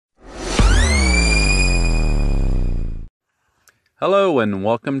Hello and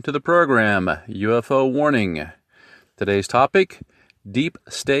welcome to the program, UFO Warning. Today's topic, deep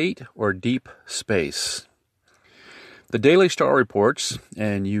state or deep space. The Daily Star reports,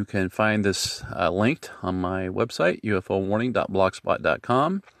 and you can find this linked on my website,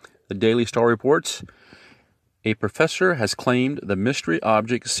 ufowarning.blogspot.com. The Daily Star reports, a professor has claimed the mystery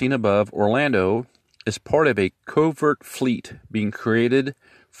object seen above Orlando is part of a covert fleet being created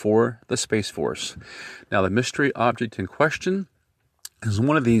for the Space Force. Now, the mystery object in question is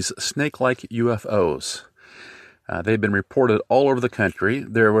one of these snake-like UFOs. They've been reported all over the country.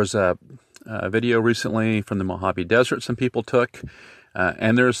 There was a video recently from the Mojave Desert some people took,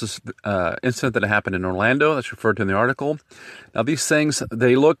 and there's this incident that happened in Orlando that's referred to in the article. Now, these things,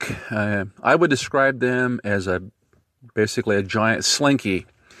 they look, I would describe them as basically a giant slinky.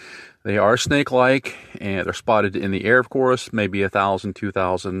 They are snake-like, and they're spotted in the air, of course, maybe 1,000,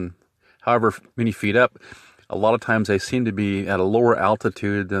 2,000, however many feet up. A lot of times they seem to be at a lower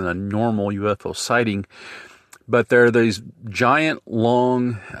altitude than a normal UFO sighting. But they're these giant,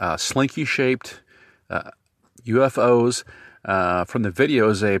 long, slinky-shaped UFOs. From the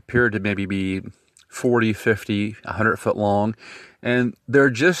videos, they appear to maybe be 40, 50, 100 foot long. And they're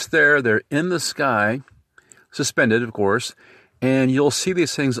just there. They're in the sky, suspended, of course. And you'll see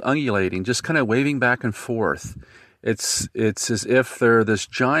these things undulating, just kind of waving back and forth. It's as if they're this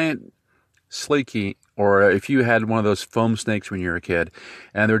giant slinky, or if you had one of those foam snakes when you were a kid,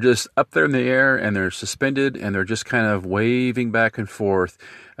 and they're just up there in the air, and they're suspended, and they're just kind of waving back and forth,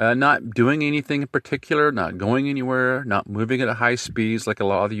 not doing anything in particular, not going anywhere, not moving at high speeds like a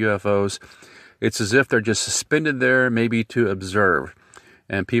lot of the UFOs. It's as if they're just suspended there, maybe to observe.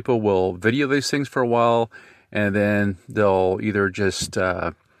 And people will video these things for a while, and then they'll either just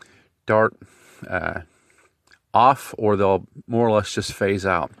dart off, or they'll more or less just phase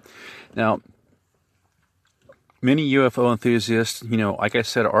out. Now, many UFO enthusiasts, like I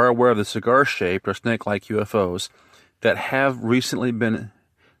said, are aware of the cigar-shaped or snake-like UFOs that have recently been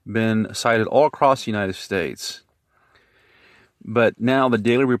sighted all across the United States. But now the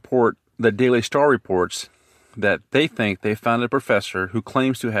Daily Star reports that they think they found a professor who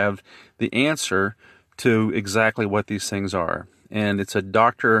claims to have the answer to exactly what these things are. And it's a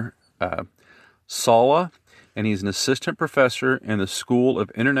Dr. Sala, and he's an assistant professor in the School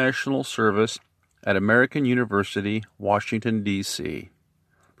of International Service at American University, Washington, D.C.,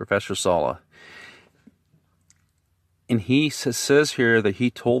 Professor Sala. And he says here that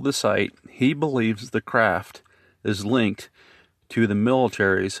he told the site he believes the craft is linked to the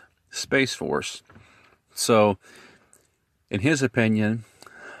military's Space Force. So, in his opinion,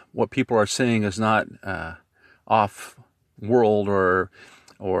 what people are seeing is not off-world or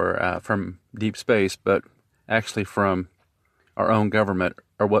from deep space, but actually from our own government,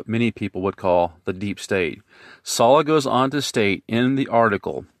 or what many people would call the deep state. Sala goes on to state in the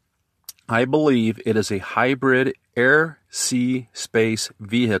article, I believe it is a hybrid air-sea-space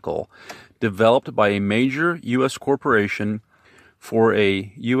vehicle developed by a major U.S. corporation for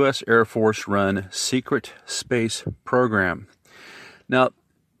a U.S. Air Force-run secret space program. Now,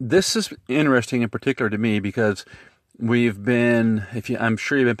 this is interesting in particular to me because we've been, I'm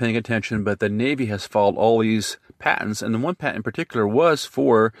sure you've been paying attention, but the Navy has followed all these patents, and the one patent in particular was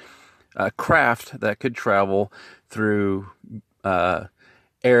for a craft that could travel through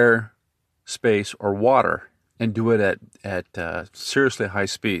air, space, or water, and do it at seriously high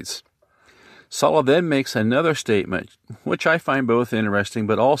speeds. Sala then makes another statement, which I find both interesting,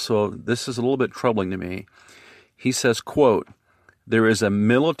 but also this is a little bit troubling to me. He says, quote, there is a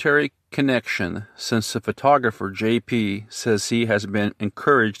military connection since the photographer JP says he has been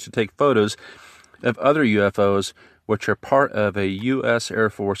encouraged to take photos of other UFOs which are part of a U.S. Air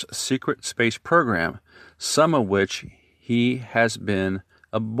Force secret space program, some of which he has been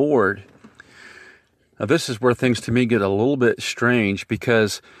aboard. Now, this is where things to me get a little bit strange,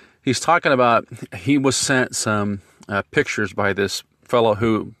 because he's talking about he was sent some pictures by this fellow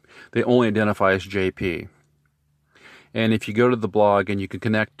who they only identify as JP. And if you go to the blog and you can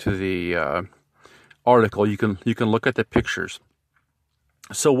connect to the article, you can look at the pictures.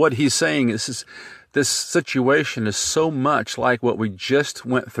 So what he's saying is this situation is so much like what we just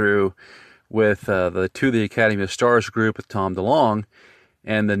went through with the Academy of Stars group with Tom DeLonge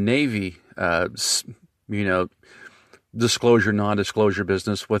and the Navy, disclosure, non-disclosure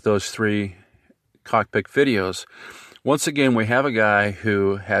business with those 3 cockpit videos. Once again, we have a guy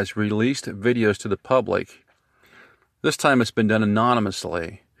who has released videos to the public. This time it's been done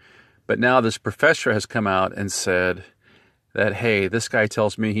anonymously. But now this professor has come out and said that, hey, this guy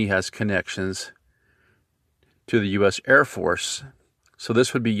tells me he has connections to the U.S. Air Force. So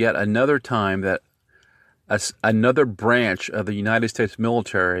this would be yet another time that another branch of the United States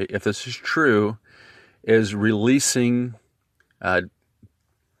military, if this is true, is releasing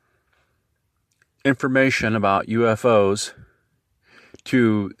information about UFOs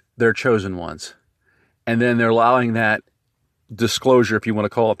to their chosen ones. And then they're allowing that disclosure, if you want to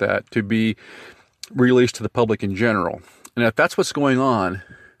call it that, to be released to the public in general. And if that's what's going on,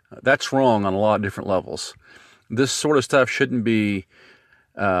 that's wrong on a lot of different levels. This sort of stuff shouldn't be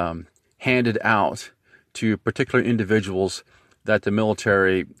handed out to particular individuals that the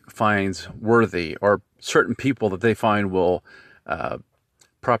military finds worthy, or certain people that they find will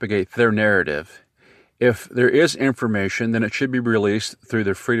propagate their narrative. If there is information, then it should be released through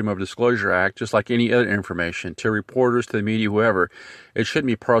the Freedom of Disclosure Act, just like any other information, to reporters, to the media, whoever. It shouldn't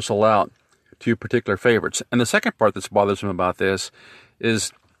be parceled out to particular favorites. And the second part that's bothersome about this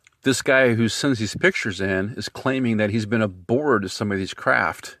is this guy who sends these pictures in is claiming that he's been aboard some of these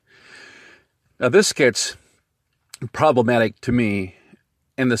craft. Now, this gets problematic to me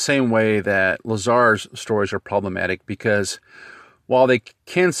in the same way that Lazar's stories are problematic, because while they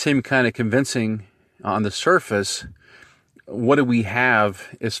can seem kind of convincing on the surface, what do we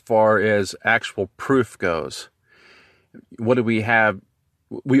have as far as actual proof goes? What do we have?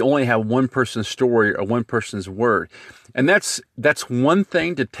 We only have one person's story or one person's word. And that's one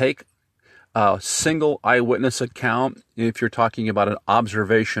thing to take a single eyewitness account if you're talking about an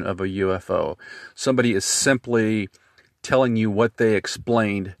observation of a UFO. Somebody is simply telling you what they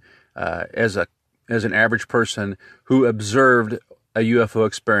explained as an average person who observed a UFO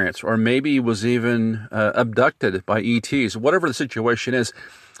experience, or maybe was even abducted by ETs. Whatever the situation is,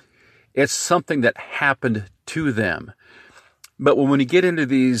 it's something that happened to them. But when we get into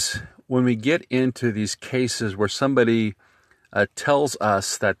these cases where somebody tells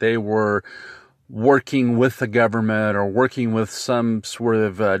us that they were working with the government or working with some sort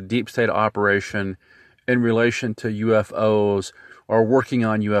of deep state operation in relation to UFOs, or working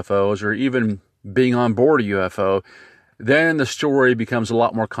on UFOs, or even being on board a UFO, then the story becomes a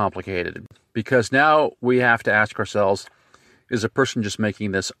lot more complicated, because now we have to ask ourselves, is a person just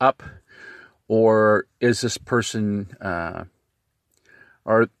making this up, or is this person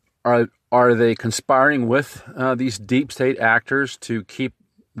are they conspiring with these deep state actors to keep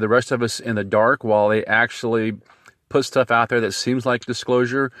the rest of us in the dark while they actually put stuff out there that seems like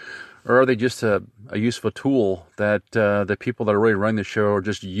disclosure? Or are they just a useful tool that the people that are really running the show are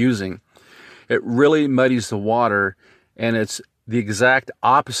just using? It really muddies the water, and it's the exact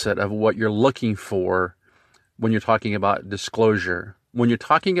opposite of what you're looking for when you're talking about disclosure. When you're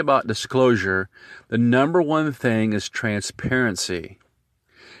talking about disclosure, the number one thing is transparency.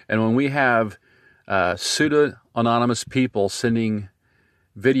 And when we have pseudo-anonymous people sending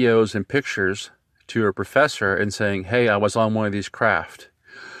videos and pictures to a professor and saying, hey, I was on one of these craft,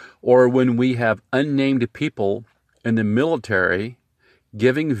 or when we have unnamed people in the military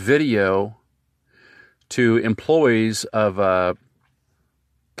giving video to employees of a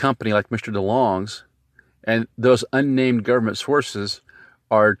company like Mr. DeLong's, and those unnamed government sources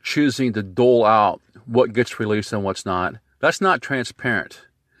are choosing to dole out what gets released and what's not, that's not transparent.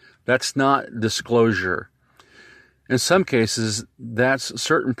 That's not disclosure. In some cases, that's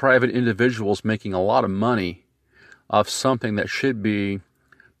certain private individuals making a lot of money off something that should be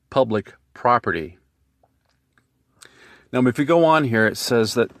public property. Now, if we go on here, it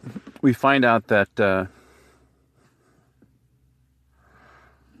says that we find out that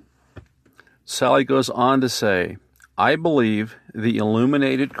Sally goes on to say, I believe the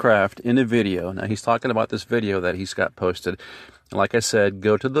illuminated craft in a video. Now, he's talking about this video that he's got posted. And like I said,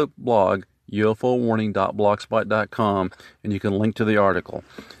 go to the blog, ufowarning.blogspot.com, and you can link to the article.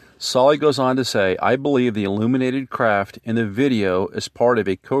 Sally goes on to say, I believe the illuminated craft in the video is part of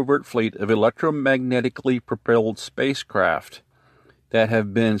a covert fleet of electromagnetically propelled spacecraft that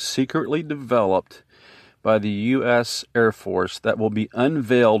have been secretly developed by the U.S. Air Force that will be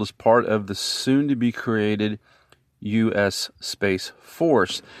unveiled as part of the soon-to-be-created U.S. Space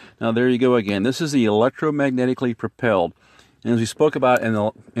Force. Now, there you go again. This is the electromagnetically propelled. And as we spoke about in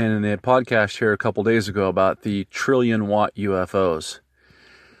the podcast here a couple days ago about the trillion-watt UFOs,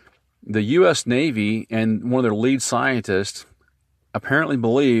 the U.S. Navy and one of their lead scientists apparently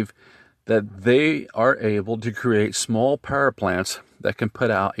believe that they are able to create small power plants that can put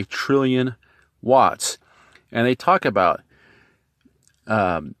out 1 trillion watts. And they talk about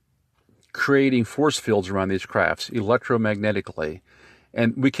creating force fields around these crafts electromagnetically.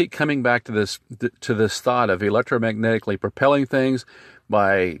 And we keep coming back to this thought of electromagnetically propelling things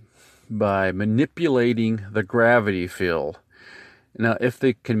by manipulating the gravity field. Now, if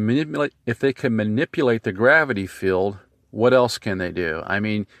they can manipulate the gravity field, what else can they do? I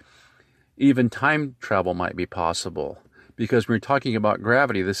mean, even time travel might be possible. Because when you're talking about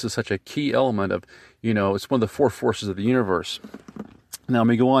gravity, this is such a key element of, it's one of the four forces of the universe. Now, let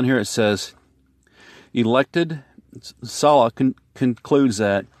me go on here. It says, Sala concludes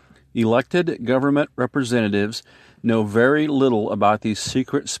that elected government representatives know very little about these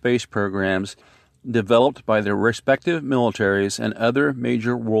secret space programs developed by their respective militaries and other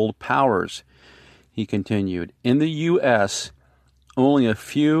major world powers. He continued, in the U.S., only a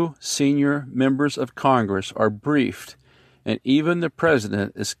few senior members of Congress are briefed, and even the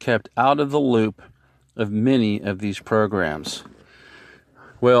president is kept out of the loop of many of these programs.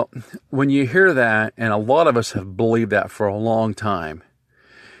 Well, when you hear that, and a lot of us have believed that for a long time,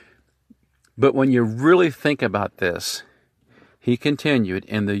 but when you really think about this, he continued,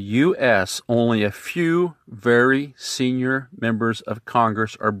 in the U.S., only a few very senior members of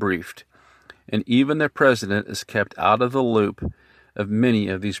Congress are briefed, and even the president is kept out of the loop of many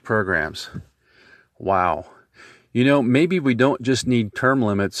of these programs. Wow. Maybe we don't just need term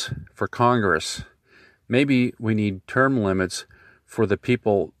limits for Congress. Maybe we need term limits for the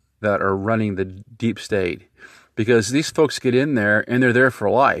people that are running the deep state. Because these folks get in there and they're there for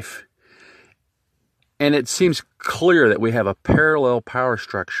life. And it seems clear that we have a parallel power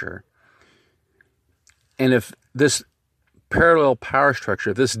structure. And if this parallel power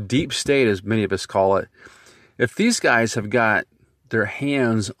structure, this deep state, as many of us call it, if these guys have got their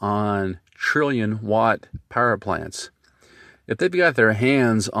hands on trillion-watt power plants, if they've got their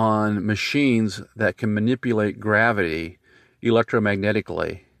hands on machines that can manipulate gravity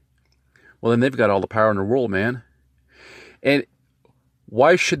electromagnetically, well, then they've got all the power in the world, man. And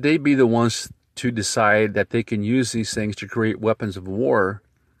why should they be the ones to decide that they can use these things to create weapons of war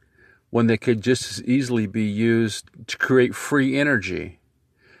when they could just as easily be used to create free energy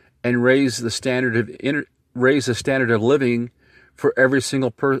and raise the standard of living for every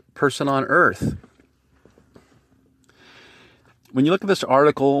single person on Earth? When you look at this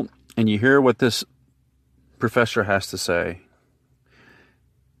article and you hear what this professor has to say,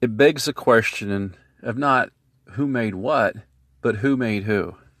 it begs the question of not who made what, but who made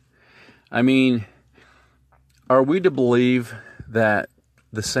who. I mean, are we to believe that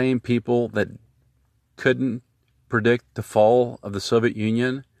the same people that couldn't predict the fall of the Soviet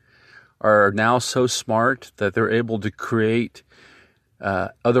Union are now so smart that they're able to create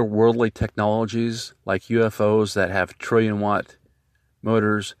otherworldly technologies like UFOs that have trillion-watt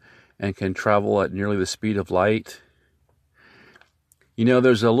motors and can travel at nearly the speed of light?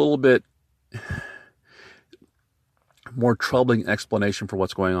 There's a little bit more troubling explanation for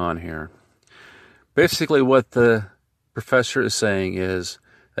what's going on here. Basically, what the professor is saying is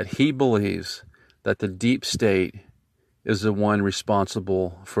that he believes that the deep state is the one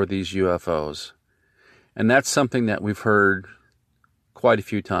responsible for these UFOs. And that's something that we've heard quite a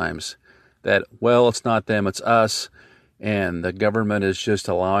few times, that, well, it's not them, it's us, and the government is just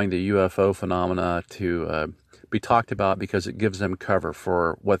allowing the UFO phenomena to be talked about because it gives them cover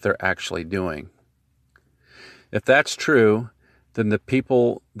for what they're actually doing. If that's true, then the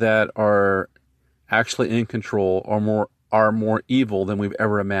people that are actually in control are more evil than we've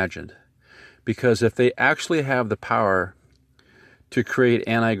ever imagined. Because if they actually have the power to create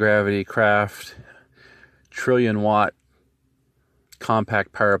anti-gravity craft, trillion-watt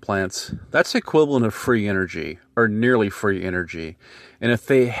compact power plants, that's equivalent of free energy, or nearly free energy. And if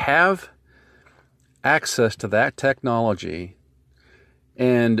they have access to that technology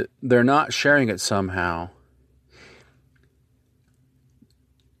and they're not sharing it somehow,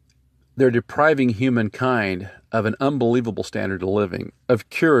 they're depriving humankind of an unbelievable standard of living, of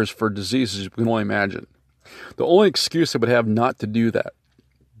cures for diseases you can only imagine. The only excuse they would have not to do that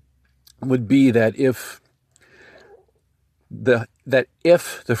would be that if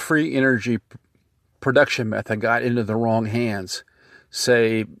the free energy production method got into the wrong hands,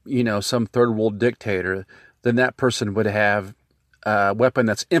 say, some third world dictator, then that person would have a weapon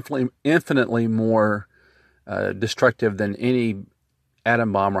that's infinitely more destructive than any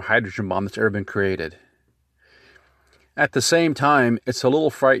atom bomb or hydrogen bomb that's ever been created. At the same time, it's a little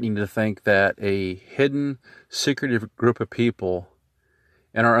frightening to think that a hidden, secretive group of people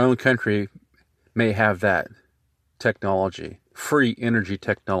in our own country may have that technology, free energy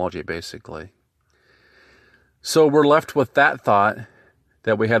technology, basically. So we're left with that thought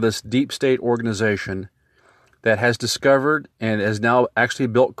that we have this deep state organization that has discovered and has now actually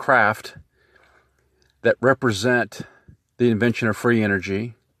built craft that represent the invention of free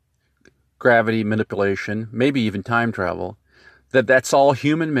energy, gravity manipulation, maybe even time travel, that's all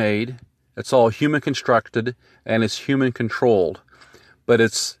human-made, it's all human-constructed, and it's human-controlled. But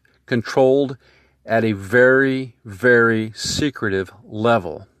it's controlled at a very, very secretive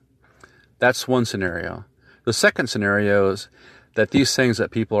level. That's one scenario. The second scenario is that these things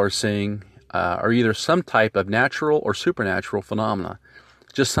that people are seeing are either some type of natural or supernatural phenomena,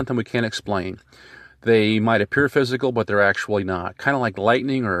 just something we can't explain. They might appear physical, but they're actually not. Kind of like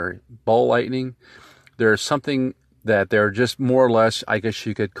lightning or ball lightning. There's something that they're just more or less, I guess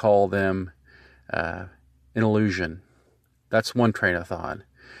you could call them an illusion. That's one train of thought.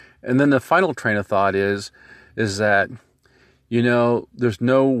 And then the final train of thought is that, there's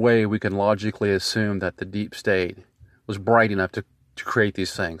no way we can logically assume that the deep state was bright enough to create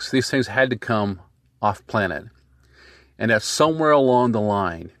these things. These things had to come off planet. And that somewhere along the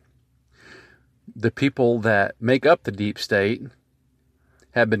line, the people that make up the deep state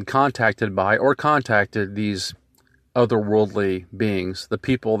have been contacted by or contacted these otherworldly beings. The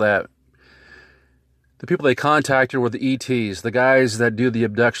people they contacted were the ETs, the guys that do the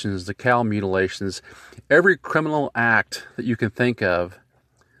abductions, the cow mutilations, every criminal act that you can think of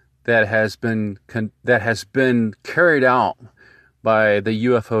that has been carried out by the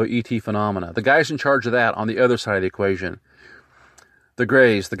UFO ET phenomena. The guys in charge of that on the other side of the equation. The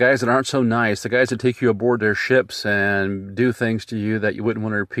Greys, the guys that aren't so nice, the guys that take you aboard their ships and do things to you that you wouldn't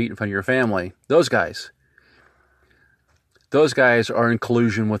want to repeat in front of your family. Those guys are in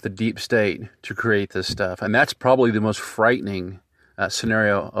collusion with the deep state to create this stuff. And that's probably the most frightening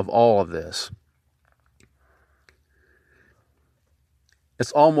scenario of all of this.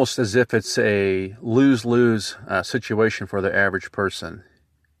 It's almost as if it's a lose-lose situation for the average person.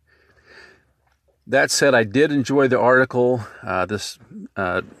 That said, I did enjoy the article. This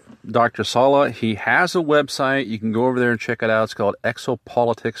Dr. Salla, he has a website. You can go over there and check it out. It's called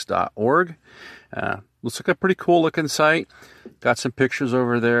exopolitics.org. Looks like a pretty cool looking site. Got some pictures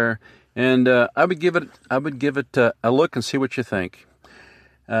over there, and I would give it a look and see what you think.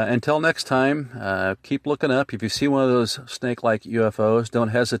 Until next time, keep looking up. If you see one of those snake-like UFOs, don't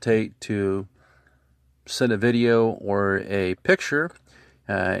hesitate to send a video or a picture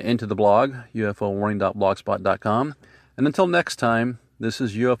into the blog, ufowarning.blogspot.com. And until next time, this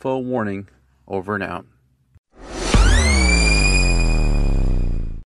is UFO Warning, over and out.